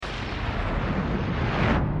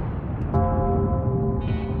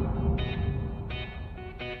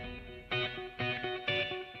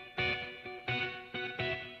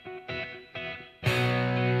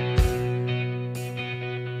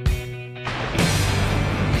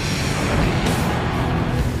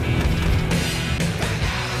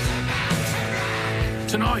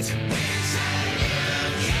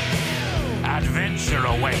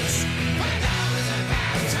awaits.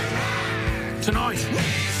 Tonight,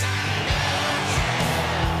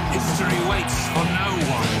 history waits for no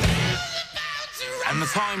one. And the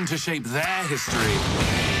time to shape their history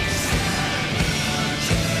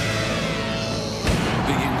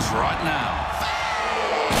begins right now.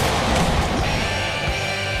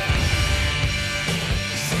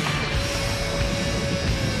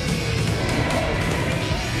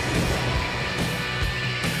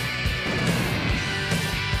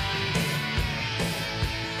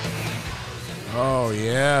 Oh,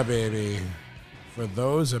 yeah, baby. For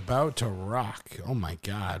those about to rock. Oh, my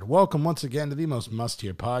God. Welcome once again to the most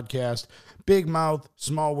must-hear podcast. Big mouth,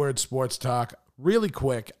 small word sports talk. Really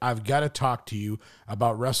quick, I've got to talk to you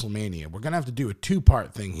about WrestleMania. We're going to have to do a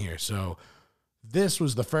two-part thing here. So this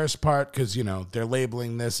was the first part because, you know, they're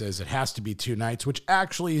labeling this as it has to be 2 nights, which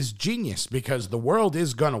actually is genius because the world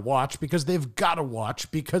is going to watch because they've got to watch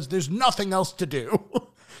because there's nothing else to do.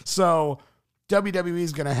 So WWE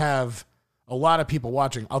is going to have a lot of people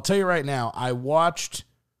watching. I'll tell you right now, I watched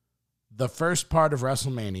the first part of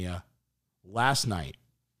WrestleMania last night,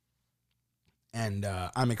 and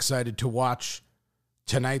I'm excited to watch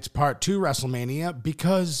tonight's part 2 WrestleMania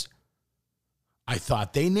because I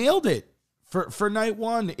thought they nailed it. For night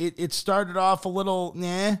 1, it started off a little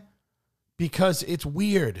because it's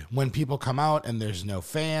weird when people come out and there's no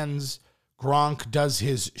fans. Gronk does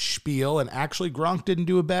his spiel, and actually Gronk didn't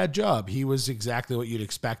do a bad job. He was exactly what you'd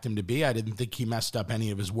expect him to be. I didn't think he messed up any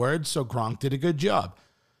of his words, so Gronk did a good job.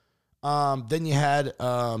 Then you had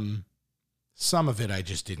some of it I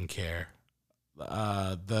just didn't care.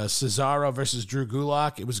 The Cesaro versus Drew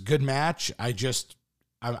Gulak, it was a good match.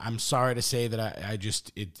 I'm sorry to say that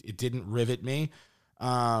it didn't rivet me.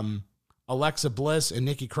 Alexa Bliss and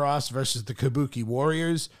Nikki Cross versus the Kabuki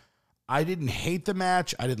Warriors. I didn't hate the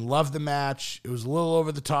match. I didn't love the match. It was a little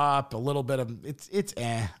over the top, a little bit of it's.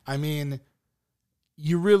 I mean,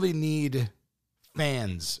 you really need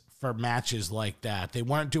fans for matches like that. They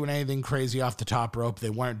weren't doing anything crazy off the top rope. They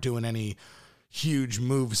weren't doing any huge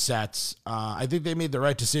move sets. I think they made the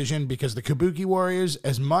right decision because the Kabuki Warriors,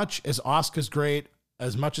 as much as Asuka's great,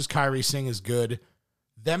 as much as Kairi Singh is good,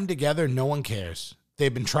 them together, no one cares.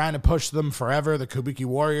 They've been trying to push them forever, the Kabuki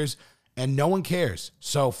Warriors, and no one cares.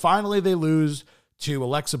 So finally they lose to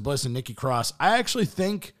Alexa Bliss and Nikki Cross. I actually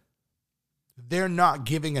think they're not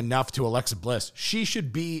giving enough to Alexa Bliss. She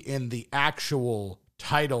should be in the actual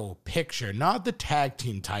title picture, not the tag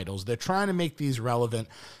team titles. They're trying to make these relevant.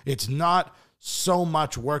 It's not so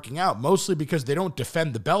much working out, mostly because they don't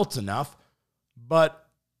defend the belts enough. But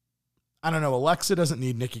I don't know. Alexa doesn't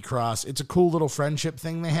need Nikki Cross. It's a cool little friendship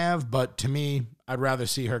thing they have, but to me, I'd rather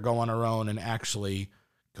see her go on her own and actually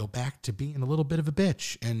go back to being a little bit of a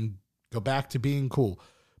bitch and go back to being cool.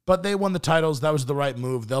 But they won the titles. That was the right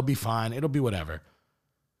move. They'll be fine. It'll be whatever.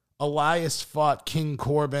 Elias fought King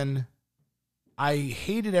Corbin. I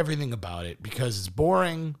hated everything about it because it's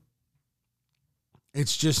boring.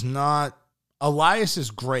 It's just not. Elias is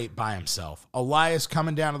great by himself. Elias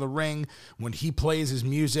coming down to the ring when he plays his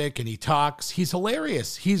music and he talks, he's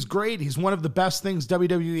hilarious. He's great. He's one of the best things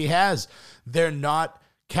WWE has. They're not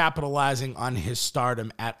capitalizing on his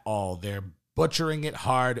stardom at all. They're butchering it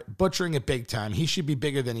hard, butchering it big time. He should be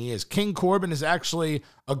bigger than he is. King Corbin is actually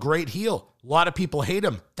a great heel. A lot of people hate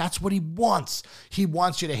him. That's what he wants. He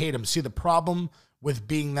wants you to hate him. See, the problem with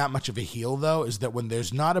being that much of a heel, though, is that when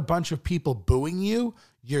there's not a bunch of people booing you,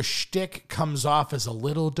 your shtick comes off as a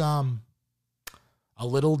little dumb, a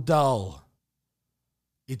little dull.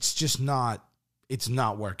 It's just not. It's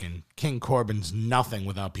not working. King Corbin's nothing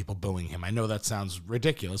without people booing him. I know that sounds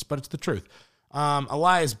ridiculous, but it's the truth.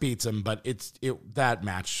 Elias beats him, but that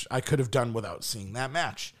match I could have done without seeing that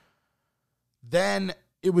match. Then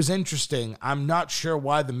it was interesting. I'm not sure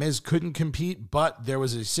why The Miz couldn't compete, but there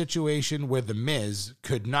was a situation where The Miz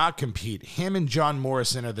could not compete. Him and John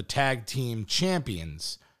Morrison are the tag team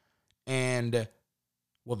champions, and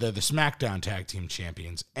they're the SmackDown tag team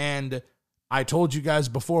champions, and I told you guys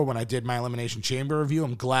before when I did my Elimination Chamber review,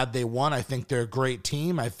 I'm glad they won. I think they're a great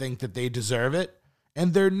team. I think that they deserve it.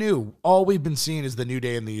 And they're new. All we've been seeing is the New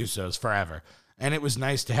Day and the Usos forever. And it was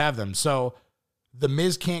nice to have them. So the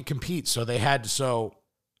Miz can't compete. So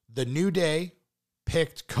the New Day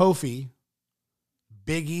picked Kofi.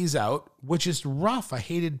 Big E's out, which is rough. I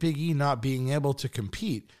hated Big E not being able to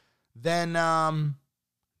compete. Then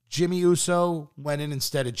Jimmy Uso went in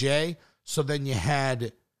instead of Jay. So then you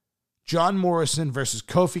had John Morrison versus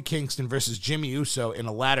Kofi Kingston versus Jimmy Uso in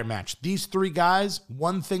a ladder match. These 3 guys,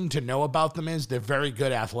 one thing to know about them is they're very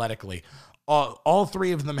good athletically. All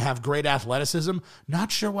 3 of them have great athleticism.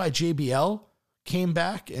 Not sure why JBL came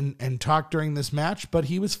back and talked during this match, but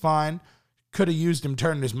he was fine. Could have used him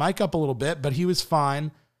turning his mic up a little bit, but he was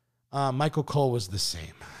fine. Michael Cole was the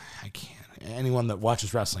same. I can't. Anyone that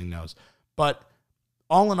watches wrestling knows. But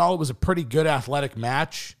all in all, it was a pretty good athletic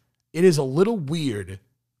match. It is a little weird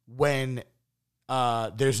when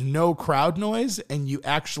there's no crowd noise and you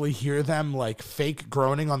actually hear them like fake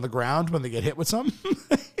groaning on the ground when they get hit with something.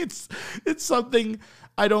 It's something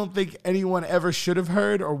I don't think anyone ever should have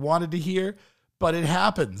heard or wanted to hear, but it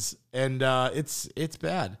happens, and it's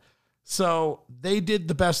bad. So they did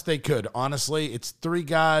the best they could. Honestly, it's 3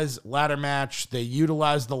 guys, ladder match. They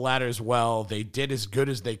utilized the ladders well. They did as good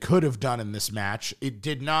as they could have done in this match. It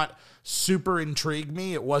did not super intrigue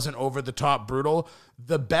me. It wasn't over the top brutal.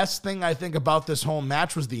 The best thing I think about this whole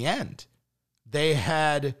match was the end. They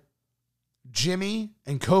had Jimmy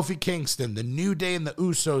and Kofi Kingston, the New Day and the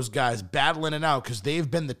Usos guys, battling it out because they've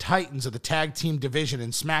been the titans of the tag team division in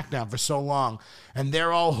SmackDown for so long, and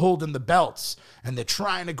they're all holding the belts, and they're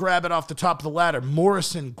trying to grab it off the top of the ladder.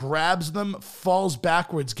 Morrison grabs them, falls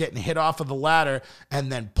backwards, getting hit off of the ladder,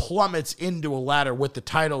 and then plummets into a ladder with the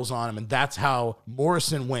titles on him, and that's how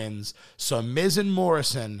Morrison wins. So Miz and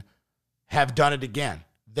Morrison have done it again.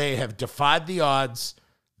 They have defied the odds.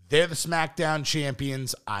 They're the SmackDown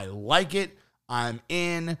champions. I like it. I'm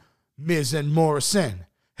in. Miz and Morrison.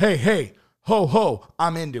 Hey, ho, ho.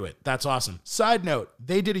 I'm into it. That's awesome. Side note,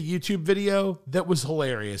 they did a YouTube video that was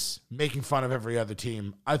hilarious, making fun of every other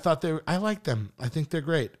team. I like them. I think they're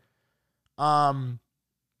great. Kevin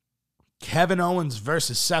Owens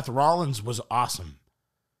versus Seth Rollins was awesome.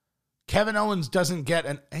 Kevin Owens doesn't get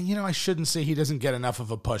and I shouldn't say he doesn't get enough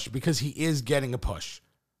of a push because he is getting a push.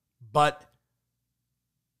 But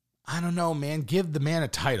I don't know, man. Give the man a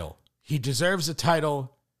title. He deserves a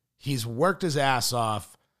title. He's worked his ass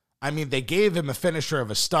off. I mean, they gave him a finisher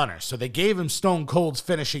of a stunner. So they gave him Stone Cold's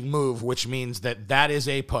finishing move, which means that is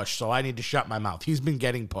a push. So I need to shut my mouth. He's been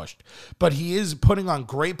getting pushed. But he is putting on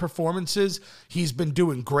great performances. He's been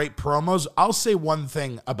doing great promos. I'll say one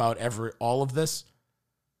thing about all of this.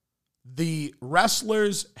 The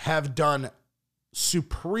wrestlers have done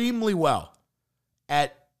supremely well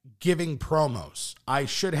at giving promos. I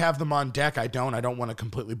should have them on deck. I don't want to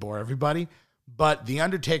completely bore everybody, but The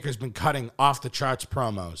Undertaker's been cutting off the charts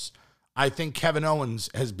promos. I think Kevin Owens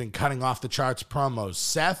has been cutting off the charts promos.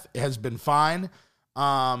 Seth has been fine.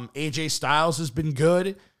 AJ Styles has been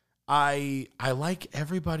good. I like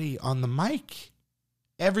everybody on the mic.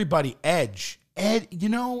 Everybody. Edge,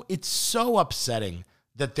 it's so upsetting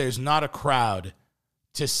that there's not a crowd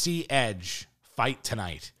to see Edge fight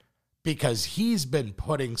tonight, because he's been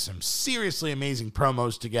putting some seriously amazing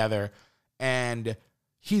promos together, and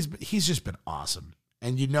he's just been awesome.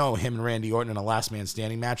 And him and Randy Orton in a last man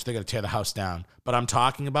standing match, they're going to tear the house down. But I'm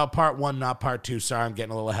talking about part 1, not part 2. Sorry, I'm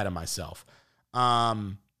getting a little ahead of myself.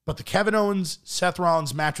 But the Kevin Owens, Seth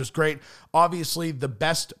Rollins match was great. Obviously, the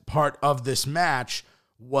best part of this match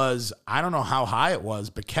was, I don't know how high it was,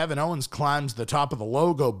 but Kevin Owens climbs the top of the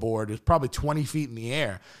logo board. It's probably 20 feet in the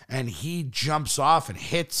air, and he jumps off and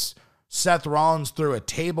hits Seth Rollins through a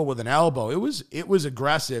table with an elbow. It was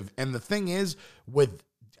aggressive. And the thing is,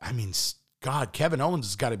 Kevin Owens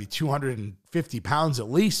has got to be 250 pounds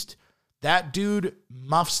at least. That dude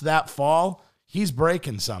muffs that fall. He's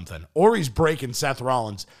breaking something, or he's breaking Seth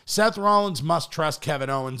Rollins. Seth Rollins must trust Kevin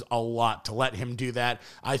Owens a lot to let him do that.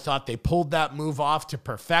 I thought they pulled that move off to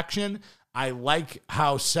perfection. I like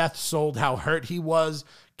how Seth sold how hurt he was,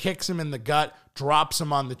 kicks him in the gut, drops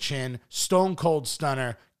him on the chin, Stone Cold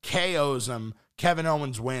Stunner, KOs him. Kevin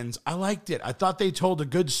Owens wins. I liked it. I thought they told a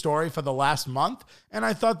good story for the last month, and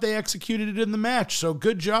I thought they executed it in the match. So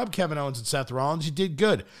good job, Kevin Owens and Seth Rollins. You did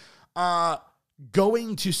good.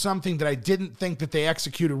 Going to something that I didn't think that they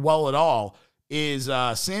executed well at all is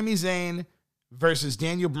Sami Zayn versus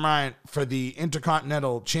Daniel Bryan for the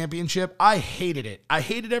Intercontinental Championship. I hated it. I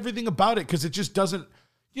hated everything about it because it just doesn't,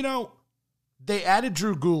 they added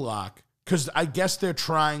Drew Gulak because I guess they're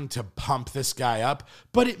trying to pump this guy up,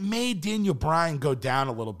 but it made Daniel Bryan go down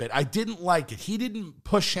a little bit. I didn't like it. He didn't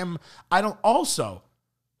push him. Also,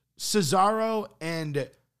 Cesaro and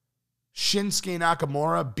Shinsuke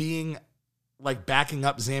Nakamura being like backing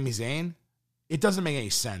up Sami Zayn, it doesn't make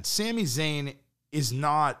any sense. Sami Zayn is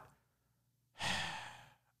not,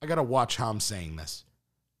 I gotta watch how I'm saying this.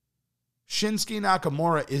 Shinsuke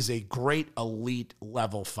Nakamura is a great elite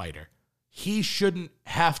level fighter. he shouldn't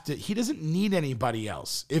have to, he doesn't need anybody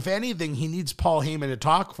else. If anything, he needs Paul Heyman to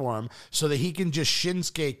talk for him so that he can just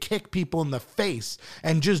Shinsuke kick people in the face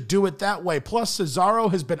and just do it that way. Plus, Cesaro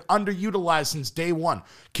has been underutilized since day one.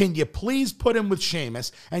 Can you please put him with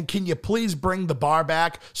Sheamus, and can you please bring the bar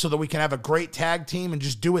back so that we can have a great tag team and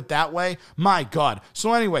just do it that way? My God.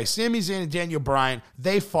 So anyway, Sami Zayn and Daniel Bryan,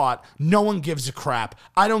 they fought. No one gives a crap.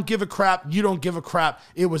 I don't give a crap. You don't give a crap.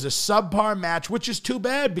 It was a subpar match, which is too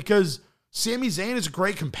bad because Sami Zayn is a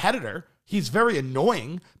great competitor. He's very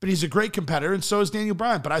annoying, but he's a great competitor, and so is Daniel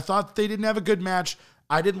Bryan. But I thought they didn't have a good match.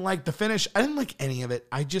 I didn't like the finish. I didn't like any of it.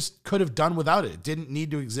 I just could have done without it. It didn't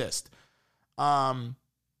need to exist.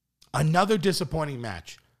 Another disappointing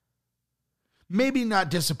match. Maybe not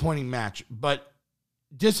disappointing match, but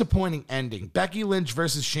disappointing ending. Becky Lynch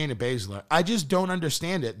versus Shayna Baszler. I just don't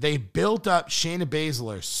understand it. They built up Shayna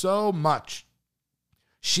Baszler so much.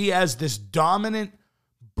 She has this dominant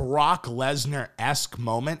Brock Lesnar-esque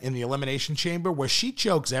moment in the Elimination Chamber where she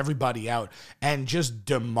chokes everybody out and just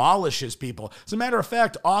demolishes people. As a matter of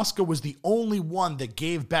fact, Asuka was the only one that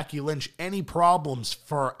gave Becky Lynch any problems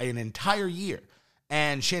for an entire year,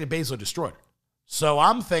 and Shayna Baszler destroyed her. So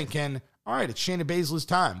I'm thinking, all right, it's Shayna Baszler's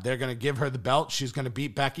time. They're going to give her the belt. She's going to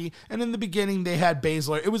beat Becky. And in the beginning, they had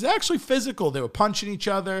Baszler. It was actually physical. They were punching each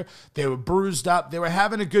other. They were bruised up. They were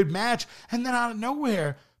having a good match. And then out of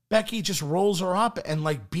nowhere, Becky just rolls her up and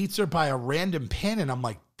like beats her by a random pin. And I'm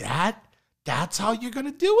like, that's how you're going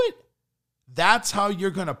to do it? That's how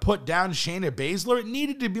you're going to put down Shayna Baszler? It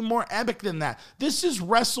needed to be more epic than that. This is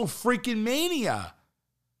WrestleMania.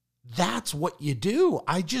 That's what you do.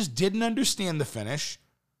 I just didn't understand the finish.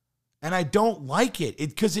 And I don't like it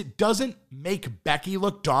because it doesn't make Becky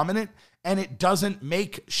look dominant and it doesn't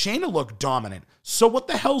make Shayna look dominant. So what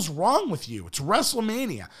the hell's wrong with you? It's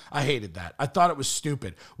WrestleMania. I hated that. I thought it was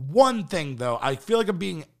stupid. One thing, though, I feel like I'm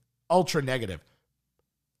being ultra negative.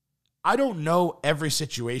 I don't know every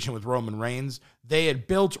situation with Roman Reigns. They had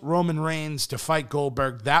built Roman Reigns to fight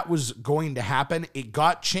Goldberg. That was going to happen. It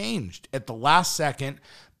got changed at the last second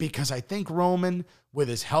because I think Roman, with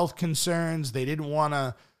his health concerns, they didn't want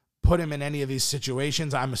to put him in any of these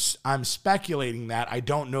situations. I'm speculating that. I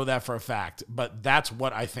don't know that for a fact, but that's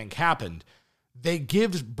what I think happened. They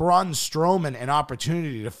give Braun Strowman an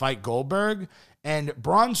opportunity to fight Goldberg, and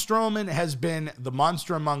Braun Strowman has been the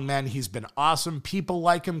monster among men. He's been awesome. People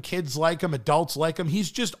like him, kids like him, adults like him.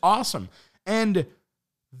 He's just awesome. And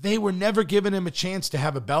they were never giving him a chance to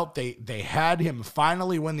have a belt. They had him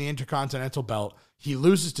finally win the Intercontinental belt. He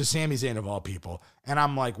loses to Sami Zayn of all people. And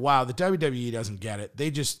I'm like, wow, the WWE doesn't get it.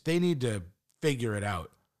 They need to figure it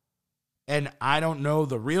out. And I don't know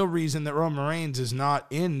the real reason that Roman Reigns is not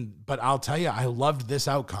in, but I'll tell you, I loved this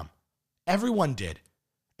outcome. Everyone did.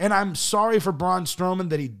 And I'm sorry for Braun Strowman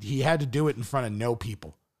that he had to do it in front of no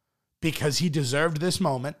people because he deserved this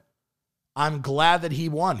moment. I'm glad that he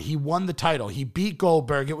won. He won the title. He beat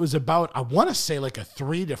Goldberg. It was about, I want to say like a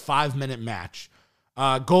 3 to 5 minute match.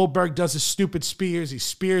 Goldberg does his stupid spears. He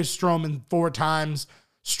spears Strowman 4 times.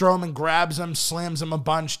 Strowman grabs him, slams him a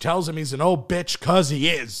bunch, tells him he's an old bitch because he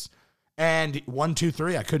is. And 1, 2,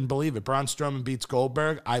 3, I couldn't believe it. Braun Strowman beats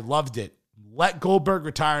Goldberg. I loved it. Let Goldberg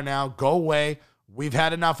retire now. Go away. We've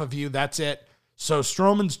had enough of you. That's it. So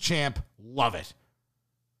Strowman's champ. Love it.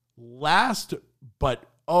 Last, but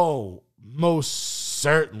most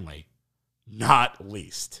certainly not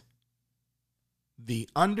least, The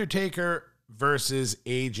Undertaker versus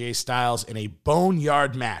AJ Styles in a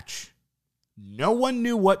boneyard match. No one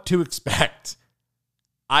knew what to expect.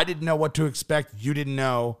 I didn't know what to expect. You didn't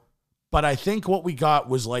know. But I think what we got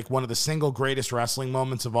was like one of the single greatest wrestling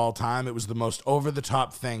moments of all time. It was the most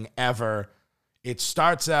over-the-top thing ever. It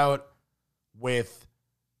starts out with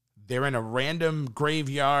they're in a random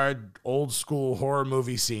graveyard, old-school horror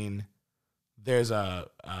movie scene. There's a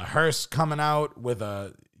hearse coming out with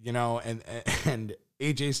and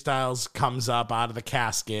AJ Styles comes up out of the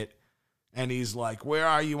casket, and he's like, "Where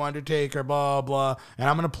are you, Undertaker?" Blah, blah. And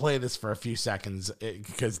I'm going to play this for a few seconds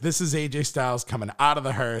because this is AJ Styles coming out of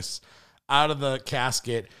the hearse, out of the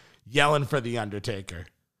casket, yelling for the Undertaker.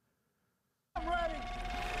 I'm ready.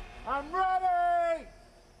 I'm ready.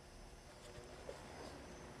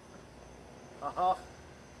 Uh-huh.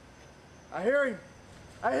 I hear him.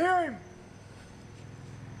 I hear him.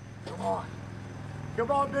 Come on.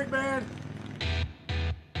 Come on, big man.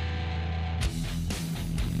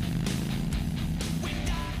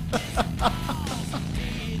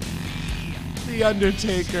 The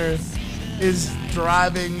Undertaker is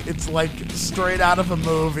driving. It's like straight out of a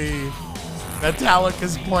movie.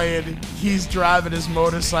 Metallica's playing. He's driving his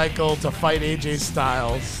motorcycle to fight AJ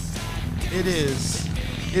Styles. It is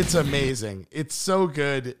It's amazing. It's so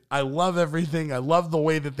good. I love everything. I love the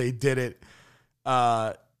way that they did it.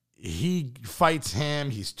 He fights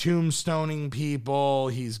him. He's tombstoning people.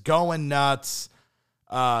 He's going nuts.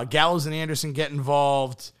 Gallows and Anderson get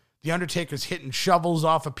involved. The Undertaker's hitting shovels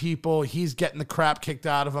off of people. He's getting the crap kicked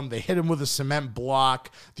out of him. They hit him with a cement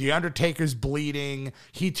block. The Undertaker's bleeding.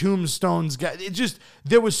 He tombstones.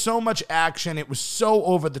 There was so much action. It was so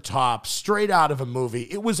over the top, straight out of a movie.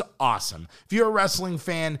 It was awesome. If you're a wrestling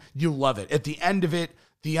fan, you love it. At the end of it,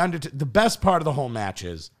 the best part of the whole match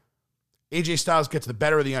is AJ Styles gets the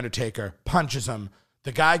better of the Undertaker, punches him.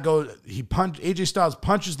 The guy AJ Styles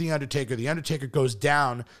punches the Undertaker. The Undertaker goes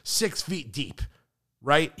down 6 feet deep.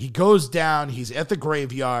 Right? He goes down, he's at the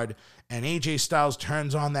graveyard, and AJ Styles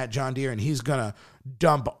turns on that John Deere, and he's going to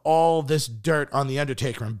dump all this dirt on the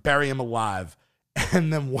Undertaker and bury him alive.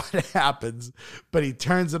 And then what happens? But he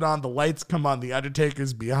turns it on, the lights come on, the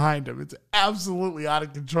Undertaker's behind him. It's absolutely out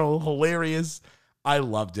of control, hilarious. I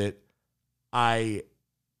loved it. I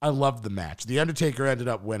loved the match. The Undertaker ended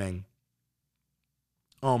up winning.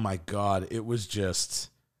 Oh my God, it was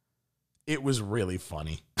really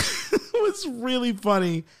funny. It was really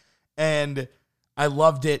funny, and I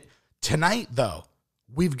loved it. Tonight, though,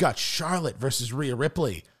 we've got Charlotte versus Rhea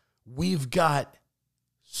Ripley. We've got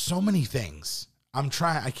so many things. I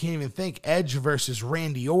can't even think. Edge versus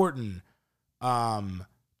Randy Orton.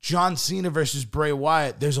 John Cena versus Bray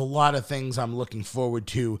Wyatt. There's a lot of things I'm looking forward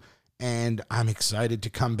to, and I'm excited to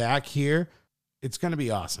come back here. It's going to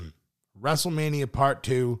be awesome. WrestleMania Part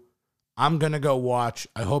 2. I'm going to go watch.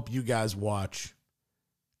 I hope you guys watch.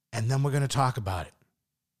 And then we're going to talk about it.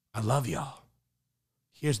 I love y'all.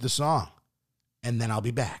 Here's the song. And then I'll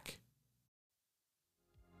be back.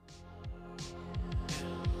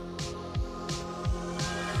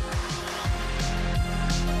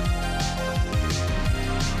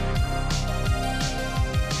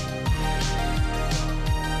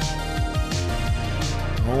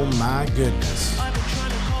 Oh my goodness.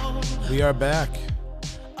 We are back.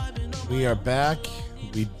 We are back.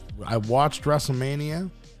 I watched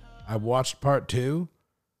WrestleMania. I watched Part 2.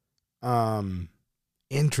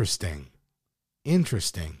 Interesting.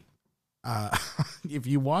 If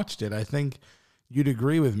you watched it, I think you'd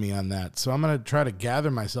agree with me on that. So I'm going to try to gather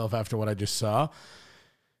myself after what I just saw.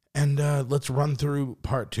 And let's run through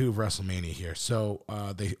Part 2 of WrestleMania here. So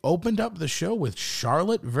they opened up the show with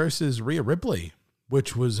Charlotte versus Rhea Ripley,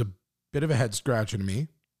 which was a bit of a head scratcher to me.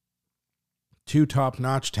 Two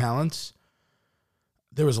top-notch talents.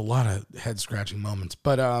 There was a lot of head-scratching moments,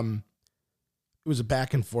 but it was a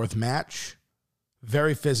back-and-forth match.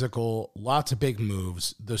 Very physical, lots of big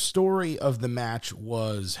moves. The story of the match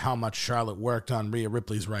was how much Charlotte worked on Rhea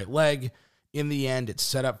Ripley's right leg. In the end, it's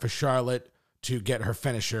set up for Charlotte to get her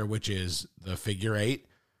finisher, which is the figure eight.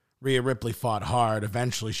 Rhea Ripley fought hard.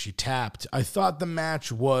 Eventually, she tapped. I thought the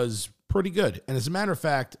match was pretty good. And as a matter of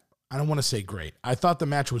fact, I don't want to say great. I thought the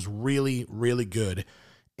match was really, really good.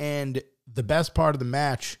 And the best part of the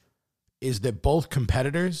match is that both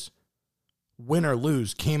competitors, win or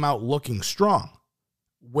lose, came out looking strong.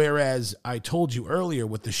 Whereas I told you earlier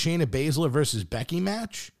with the Shayna Baszler versus Becky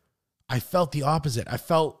match, I felt the opposite. I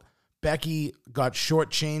felt Becky got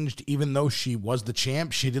shortchanged even though she was the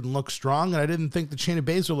champ. She didn't look strong, and I didn't think that Shayna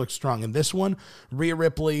Baszler looked strong. In this one, Rhea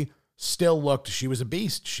Ripley still looked, she was a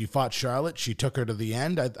beast. She fought Charlotte. She took her to the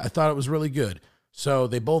end. I thought it was really good. So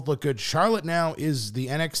they both look good. Charlotte now is the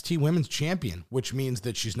NXT Women's Champion, which means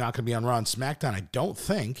that she's not going to be on Raw and SmackDown, I don't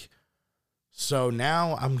think. So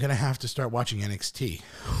now I'm going to have to start watching NXT.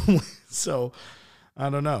 So I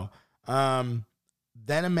don't know.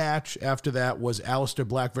 Then a match after that was Aleister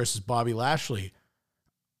Black versus Bobby Lashley.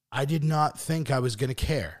 I did not think I was going to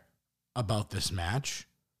care about this match,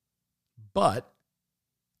 but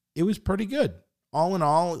it was pretty good. All in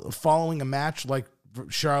all, following a match like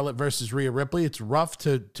Charlotte versus Rhea Ripley, it's rough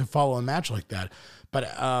to follow a match like that.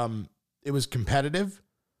 But it was competitive.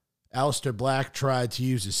 Aleister Black tried to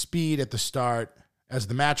use his speed at the start. As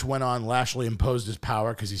the match went on, Lashley imposed his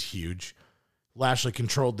power because he's huge. Lashley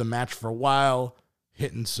controlled the match for a while,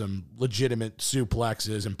 hitting some legitimate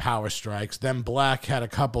suplexes and power strikes. Then Black had a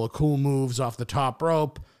couple of cool moves off the top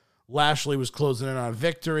rope. Lashley was closing in on a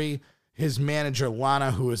victory. His manager,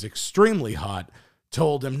 Lana, who is extremely hot,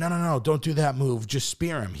 told him, no, don't do that move. Just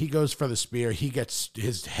spear him. He goes for the spear. He gets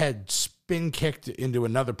his head spin kicked into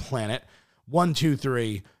another planet. 1, 2,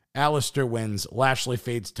 3. Aleister wins. Lashley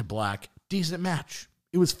fades to black. Decent match.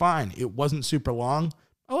 It was fine. It wasn't super long.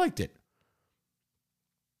 I liked it.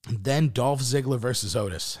 Then Dolph Ziggler versus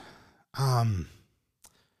Otis.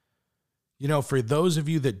 For those of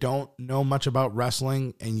you that don't know much about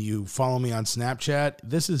wrestling and you follow me on Snapchat,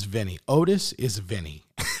 this is Vinny. Otis is Vinny.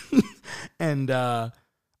 And the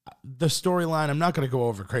storyline, I'm not going to go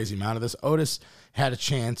over a crazy amount of this. Otis had a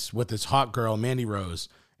chance with this hot girl, Mandy Rose,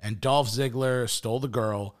 and Dolph Ziggler stole the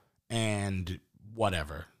girl, and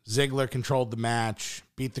whatever. Ziggler controlled the match,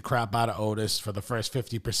 beat the crap out of Otis for the first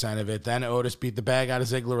 50% of it. Then Otis beat the bag out of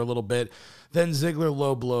Ziggler a little bit. Then Ziggler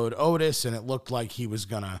low-blowed Otis, and it looked like he was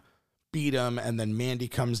going to beat him. And then Mandy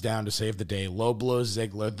comes down to save the day, low-blows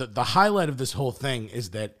Ziggler. The highlight of this whole thing is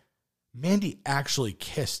that Mandy actually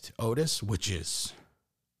kissed Otis, which is...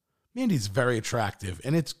 Mandy's very attractive,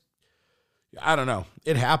 and it's... I don't know.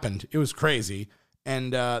 It happened. It was crazy.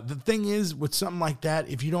 And the thing is, with something like that,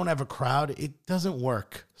 if you don't have a crowd, it doesn't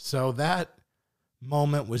work. So that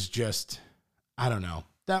moment was just, I don't know.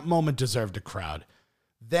 That moment deserved a crowd.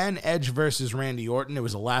 Then Edge versus Randy Orton. It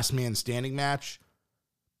was a last man standing match.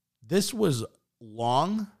 This was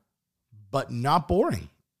long, but not boring.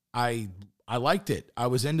 I liked it. I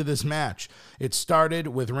was into this match. It started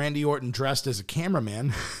with Randy Orton dressed as a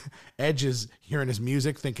cameraman. Edge is hearing his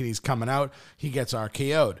music, thinking he's coming out. He gets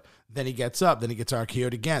RKO'd. Then he gets up. Then he gets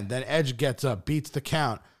RKO'd again. Then Edge gets up, beats the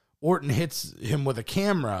count. Orton hits him with a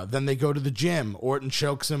camera. Then they go to the gym. Orton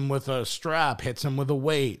chokes him with a strap, hits him with a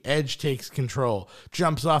weight. Edge takes control,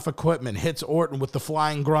 jumps off equipment, hits Orton with the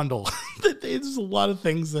flying grundle. There's a lot of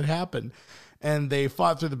things that happen. And they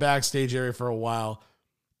fought through the backstage area for a while.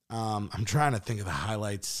 I'm trying to think of the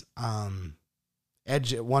highlights.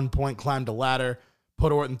 Edge at one point climbed a ladder,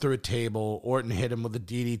 put Orton through a table. Orton hit him with a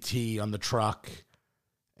DDT on the truck.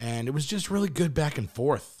 And it was just really good back and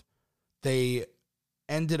forth. They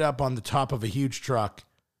ended up on the top of a huge truck,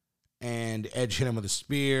 and Edge hit him with a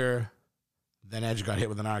spear. Then Edge got hit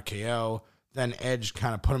with an RKO. Then Edge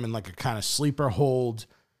kind of put him in like a kind of sleeper hold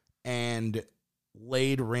and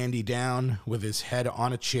laid Randy down with his head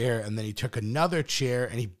on a chair. And then he took another chair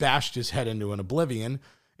and he bashed his head into an oblivion.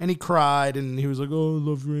 And he cried and he was like, "Oh, I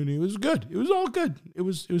love Randy." It was good. It was all good. It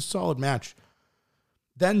was a solid match.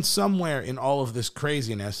 Then somewhere in all of this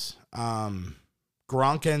craziness,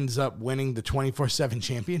 Gronk ends up winning the 24/7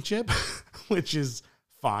 championship, which is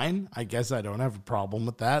fine. I guess I don't have a problem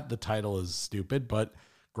with that. The title is stupid, but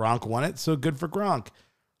Gronk won it, so good for Gronk.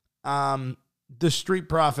 The Street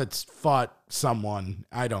Profits fought someone.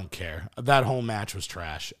 I don't care. That whole match was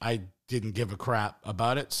trash. I didn't give a crap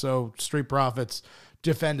about it, so Street Profits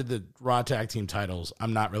defended the Raw Tag Team titles.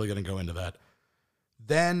 I'm not really going to go into that.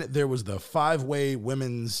 Then there was the 5-way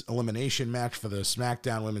women's elimination match for the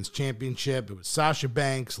SmackDown Women's Championship. It was Sasha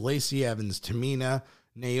Banks, Lacey Evans, Tamina,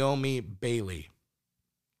 Naomi, Bayley.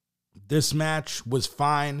 This match was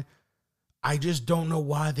fine. I just don't know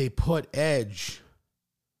why they put Edge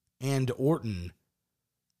and Orton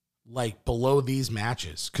like below these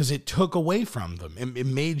matches, because it took away from them. It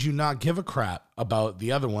made you not give a crap about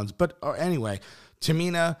the other ones. But anyway,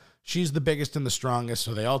 Tamina, she's the biggest and the strongest,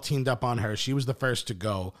 so they all teamed up on her. She was the first to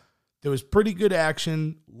go. There was pretty good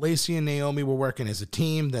action. Lacey and Naomi were working as a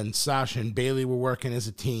team. Then Sasha and Bayley were working as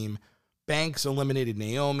a team. Banks eliminated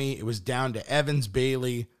Naomi. It was down to Evans,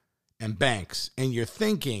 Bayley, and Banks. And you're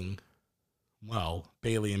thinking, well,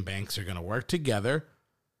 Bayley and Banks are going to work together.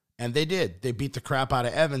 And they did. They beat the crap out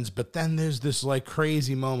of Evans. But then there's this like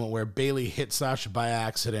crazy moment where Bayley hit Sasha by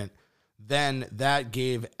accident. Then that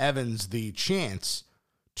gave Evans the chance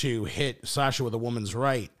to hit Sasha with a woman's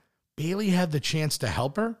right. Bayley had the chance to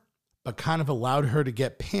help her, but kind of allowed her to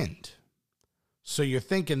get pinned. So you're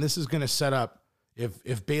thinking this is going to set up,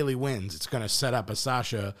 if Bayley wins, it's going to set up a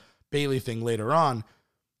Sasha Bayley thing later on.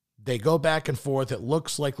 They go back and forth. It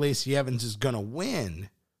looks like Lacey Evans is going to win,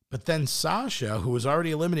 but then Sasha, who was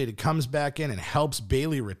already eliminated, comes back in and helps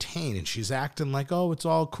Bayley retain, and she's acting like, "Oh, it's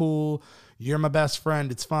all cool. You're my best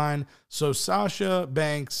friend. It's fine." So Sasha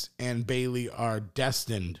Banks and Bayley are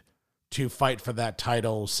destined to fight for that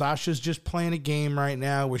title. Sasha's just playing a game right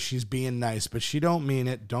now where she's being nice, but she don't mean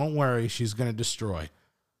it. Don't worry. She's going to destroy.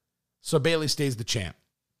 So Bayley stays the champ.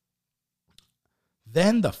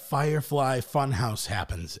 Then the Firefly Funhouse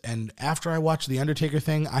happens. And after I watched the Undertaker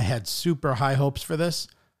thing, I had super high hopes for this.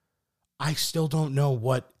 I still don't know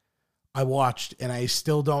what I watched, and I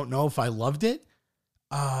still don't know if I loved it.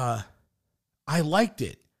 I liked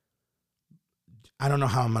it. I don't know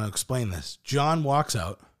how I'm going to explain this. John walks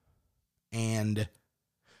out, and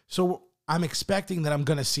so I'm expecting that I'm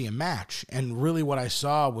going to see a match. And really what I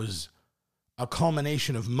saw was a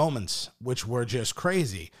culmination of moments, which were just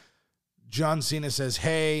crazy. John Cena says,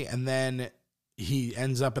 "Hey," and then he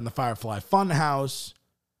ends up in the Firefly Funhouse,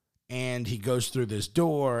 and he goes through this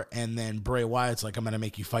door, and then Bray Wyatt's like, "I'm going to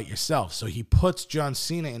make you fight yourself." So he puts John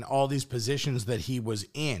Cena in all these positions that he was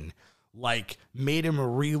in, like made him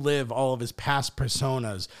relive all of his past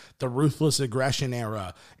personas, the ruthless aggression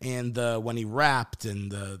era, and the when he rapped,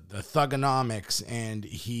 and the thugonomics, and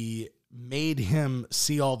he made him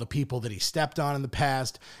see all the people that he stepped on in the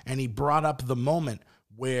past, and he brought up the moment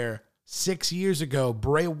where 6 years ago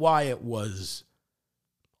Bray Wyatt was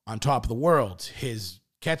on top of the world. His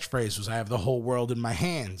catchphrase was, "I have the whole world in my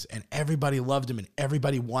hands," and everybody loved him and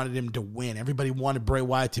everybody wanted him to win. Everybody wanted Bray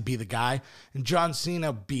Wyatt to be the guy, and John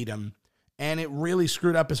Cena beat him, and it really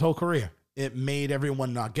screwed up his whole career. It made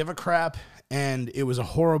everyone not give a crap, and it was a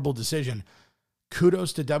horrible decision.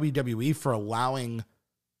 Kudos to WWE for allowing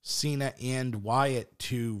Cena and Wyatt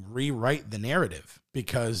to rewrite the narrative,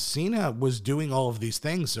 because Cena was doing all of these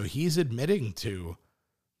things, so he's admitting to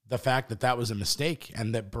the fact that that was a mistake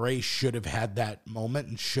and that Bray should have had that moment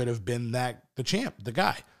and should have been the champ, the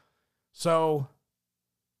guy. So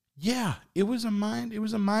yeah, it was a mind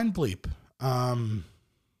bleep.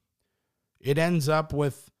 It ends up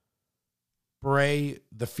with Bray,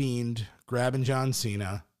 the Fiend, grabbing John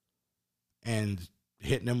Cena and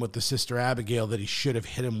hitting him with the Sister Abigail that he should have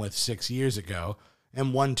hit him with 6 years ago.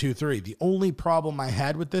 And 1, 2, 3. The only problem I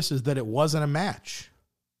had with this is that it wasn't a match.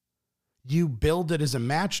 You build it as a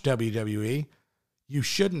match, WWE. You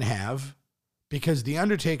shouldn't have, because the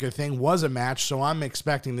Undertaker thing was a match, so I'm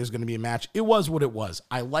expecting there's going to be a match. It was what it was.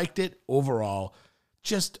 I liked it overall.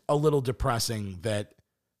 Just a little depressing that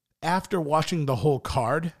after watching the whole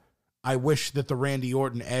card, I wish that the Randy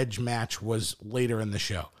Orton Edge match was later in the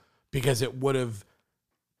show, because it would have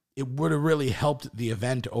really helped the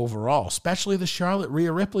event overall, especially the Charlotte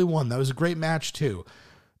Rhea Ripley one. That was a great match too.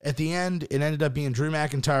 At the end, it ended up being Drew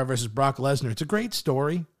McIntyre versus Brock Lesnar. It's a great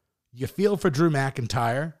story. You feel for Drew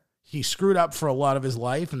McIntyre. He screwed up for a lot of his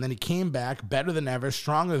life, and then he came back better than ever,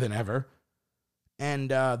 stronger than ever. And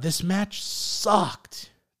this match sucked.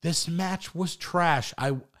 This match was trash.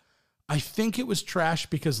 I think it was trash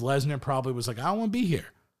because Lesnar probably was like, I don't want to be here.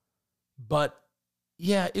 But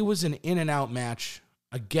yeah, it was an in and out match.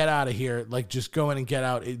 A get out of here, like just go in and get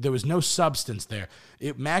out. There was no substance there.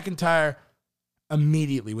 McIntyre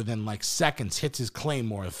immediately, within like seconds, hits his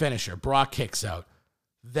Claymore, the finisher. Brock kicks out.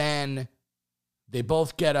 Then they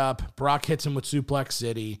both get up. Brock hits him with Suplex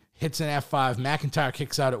City, hits an F5. McIntyre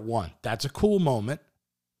kicks out at 1. That's a cool moment.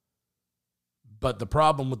 But the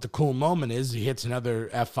problem with the cool moment is he hits another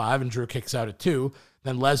F5 and Drew kicks out at 2.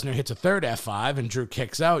 Then Lesnar hits a third F5 and Drew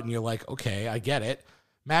kicks out, and you're like, okay, I get it.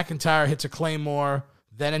 McIntyre hits a Claymore,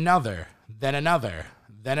 then another, then another,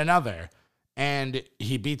 then another, and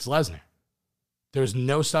he beats Lesnar. There's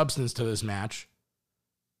no substance to this match.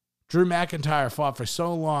 Drew McIntyre fought for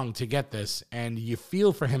so long to get this, and you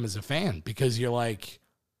feel for him as a fan, because you're like,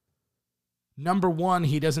 number one,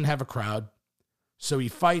 he doesn't have a crowd, so he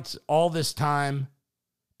fights all this time,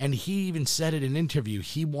 and he even said in an interview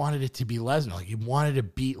he wanted it to be Lesnar. Like, he wanted to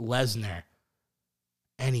beat Lesnar.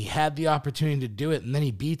 And he had the opportunity to do it, and then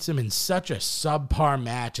he beats him in such a subpar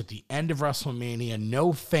match at the end of WrestleMania.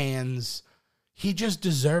 No fans. He just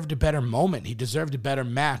deserved a better moment. He deserved a better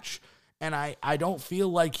match. And I don't feel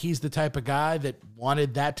like he's the type of guy that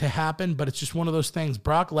wanted that to happen, but it's just one of those things.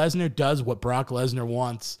 Brock Lesnar does what Brock Lesnar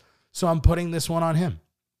wants, so I'm putting this one on him.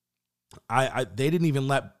 They didn't even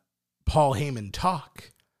let Paul Heyman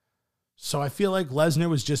talk. So I feel like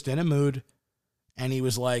Lesnar was just in a mood. And he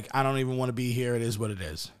was like, I don't even want to be here. It is what it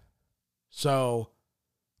is. So,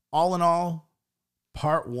 all in all,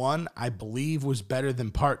 part 1, I believe, was better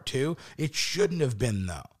than part 2. It shouldn't have been,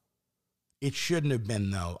 though. It shouldn't have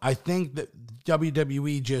been, though. I think that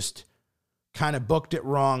WWE just kind of booked it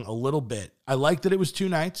wrong a little bit. I like that it was 2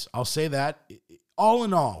 nights. I'll say that. All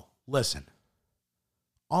in all, listen.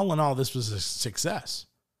 All in all, this was a success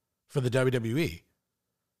for the WWE.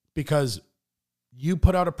 Because you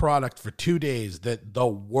put out a product for 2 days that the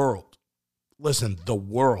world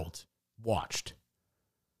watched.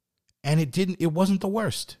 And it wasn't the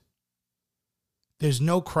worst. There's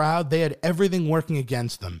no crowd. They had everything working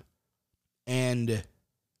against them. And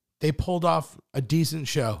they pulled off a decent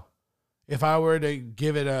show. If I were to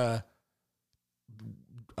give it a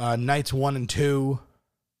nights 1 and 2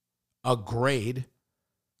 a grade,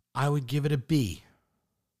 I would give it a B.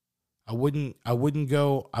 I wouldn't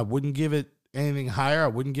give it anything higher. I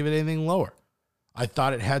wouldn't give it anything lower. I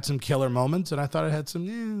thought it had some killer moments, and I thought it had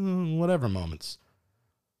some whatever moments.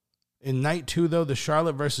 In night 2, though, the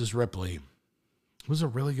Charlotte versus Ripley was a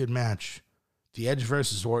really good match. The Edge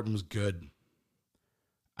versus Orton was good.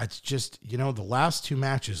 It's just, the last 2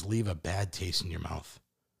 matches leave a bad taste in your mouth.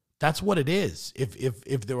 That's what it is.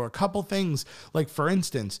 If there were a couple things, like for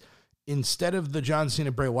instance, instead of the John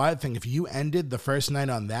Cena Bray Wyatt thing, if you ended the first night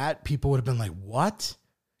on that, people would have been like, what?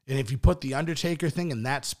 And if you put the Undertaker thing in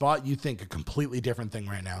that spot, you think a completely different thing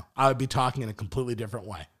right now. I would be talking in a completely different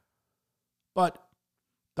way. But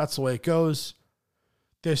that's the way it goes.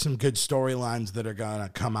 There's some good storylines that are going to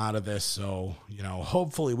come out of this. So,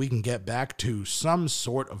 hopefully we can get back to some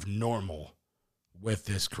sort of normal with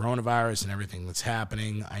this coronavirus and everything that's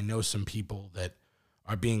happening. I know some people that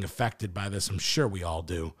are being affected by this. I'm sure we all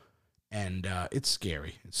do. And it's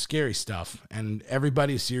scary. It's scary stuff. And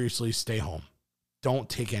everybody seriously stay home. Don't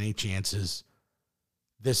take any chances.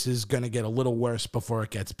 This is going to get a little worse before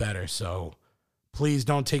it gets better. So please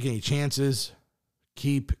don't take any chances.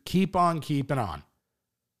 Keep on keeping on.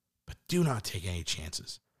 But do not take any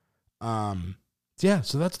chances. So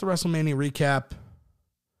that's the WrestleMania recap.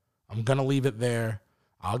 I'm going to leave it there.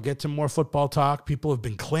 I'll get to more football talk. People have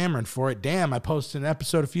been clamoring for it. Damn, I posted an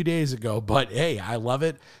episode a few days ago. But, hey, I love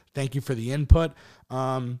it. Thank you for the input.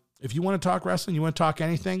 If you want to talk wrestling, you want to talk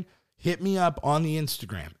anything, hit me up on the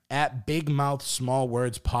Instagram at Big Mouth Small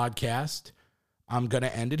Words Podcast. I'm going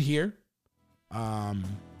to end it here. I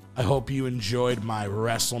hope you enjoyed my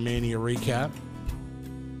WrestleMania recap.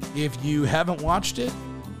 If you haven't watched it,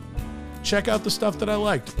 check out the stuff that I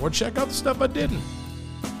liked or check out the stuff I didn't.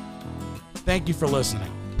 Thank you for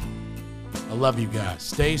listening. I love you guys.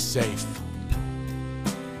 Stay safe.